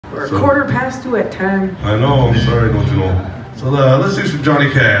We're a quarter past 2 at 10. I know, I'm sorry, don't you know. So let's do some Johnny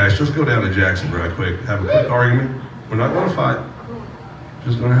Cash. Let's go down to Jackson right quick. Have a quick argument. We're not going to fight.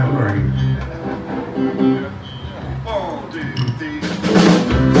 Just going to have an argument.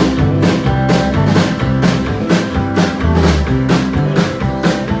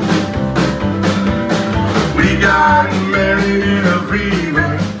 We got married in a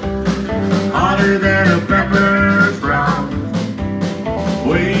fever, hotter than a pepper sprout.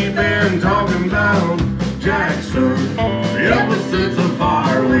 We've been talking about Jackson ever since the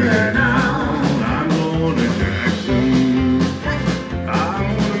fire went out. I'm going to Jackson.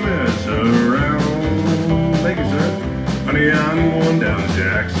 I'm gonna mess around. Thank you, sir. Honey, I'm going down to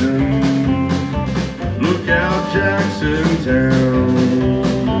Jackson. Look out, Jackson Town.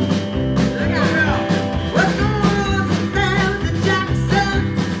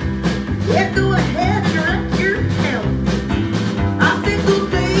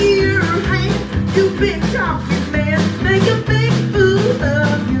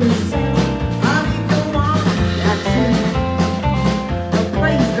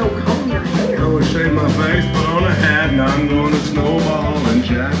 I'm going to snowball in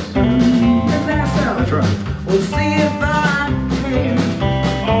Jackson. Is that so? That's right. We'll see if I can.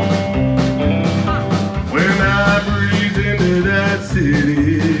 When I breeze into that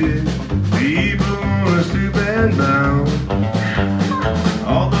city, people want to stoop and bow.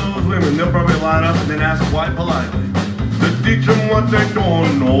 All those women, they'll probably line up and then ask quite politely to teach them what they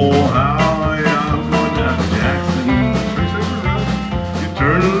don't know how. Yeah, I'm going down to Jackson. You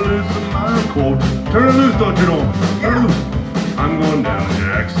turn loose of my quote. Turn it loose, don't you know? Turn it loose. I'm going down to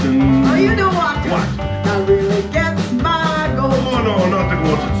Jackson. Oh, you know what? What? That really gets my goat. Oh, no, not the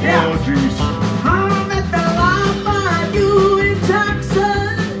goat. Yeah. Oh, jeez. I'm at the line by you in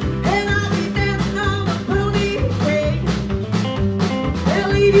Jackson, and I'll be dancing on the pony cake. They'll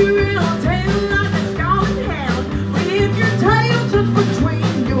lead you in a tail like a scalding hound. With your tail tucked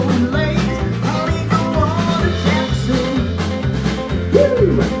between your legs, I'll lead you on to Jackson.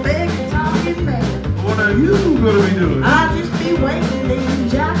 You a big talking man. What are you gonna be doing? I'll just be waiting in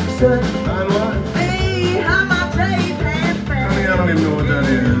Jackson. And what? Hey, how my day passed by. Honey, I don't even know what that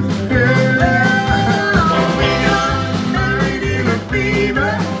is. Oh, we got married in a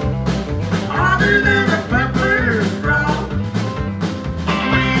fever, hotter than a pepper sprout.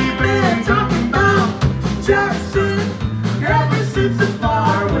 We've been talking about Jackson ever since the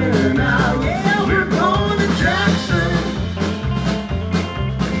fire went out. Yeah, we're going to Jackson,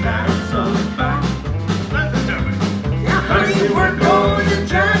 and that's a fact. Honey, we're going to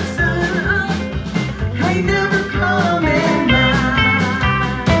Jackson. Ain't never coming back.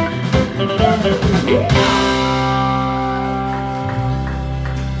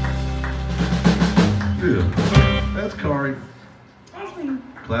 Yeah, that's Kari.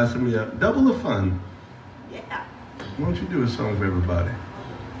 Classing me up. Double the fun. Yeah. Why don't you do a song for everybody?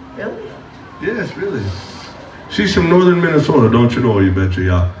 Really? Yes, really. She's from northern Minnesota, don't you know? You betcha,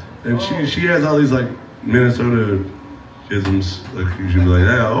 yeah. And she has all these like Minnesota isms. Like you should be like,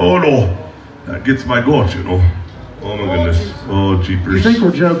 yeah, oh no, that gets my goat, you know. Oh my goodness. Oh jeepers. You think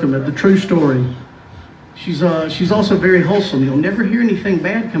we're joking, but the true story. She's also very wholesome. You'll never hear anything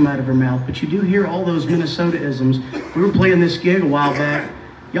bad come out of her mouth, but you do hear all those Minnesota isms. We were playing this gig a while back.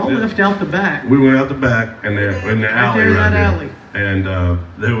 Y'all left out the back. We went out the back and there in the alley there in right that there. alley. And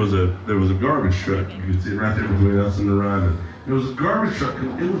there was a garbage truck. You could see it right there between us and the Ryman. There was a garbage truck. It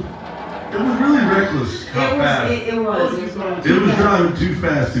was really reckless how fast. It was. It was driving too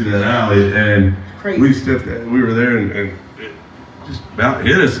fast through that alley, and Crazy. we stepped. We were there, and it just about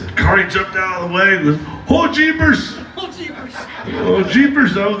hit us. Kari jumped out of the way. And goes, "Oh jeepers! Oh, jeepers. Oh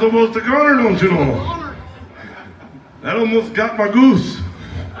jeepers! That was almost a goner, don't you know? That almost got my goose.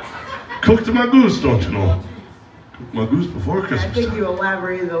 Cooked my goose, don't you know? Cooked my goose before I Christmas think time. you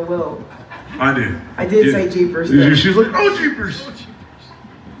elaborated a little. I did. I did Yeah. say jeepers. Though. She's like, oh jeepers!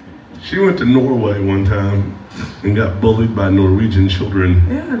 She went to Norway one time and got bullied by Norwegian children.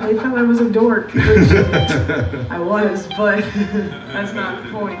 Yeah, they thought I was a dork. Which I was, but that's not the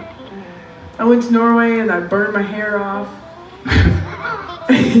point. I went to Norway and I burned my hair off.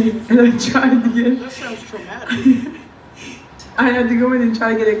 And I tried to get. That sounds traumatic. I had to go in and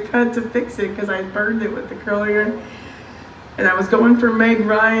try to get it cut to fix it because I burned it with the curling iron. And I was going for Meg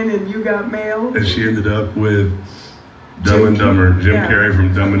Ryan and You Got Mail. And she ended up with Dumb and Dumber, Jim Yeah. Carrey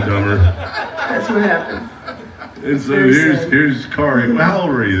from Dumb and Dumber. That's what happened. And so Very here's sad. here's Kari. How old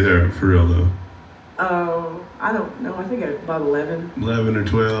were you there for real though? Oh, I don't know. I think about 11. 11 or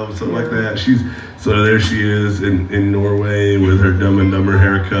 12, something like Yeah. that. So there she is in Norway with her Dumb and Dumber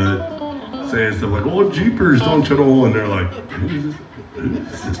haircut. saying stuff like, "Oh, jeepers, don't you know?" And they're like, "Who's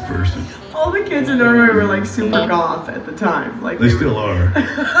this person?" All the kids in Norway were like super goth at the time. Like They still are.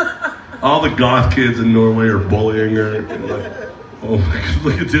 All the goth kids in Norway are bullying her. And like, oh my God,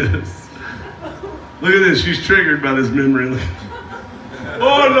 look at this. Look at this. She's triggered by this memory.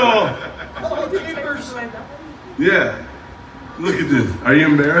 Oh no. Yeah. Look at this. Are you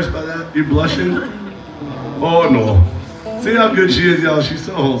embarrassed by that? You blushing? Oh no. See how good she is, y'all. She's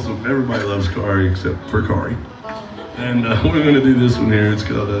so wholesome. Everybody loves Kari except for Kari. And we're going to do this one here. It's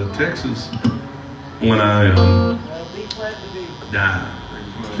called Texas When I Die.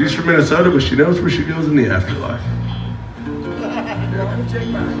 She's from Minnesota, but she knows where she goes in the afterlife.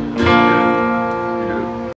 Check back.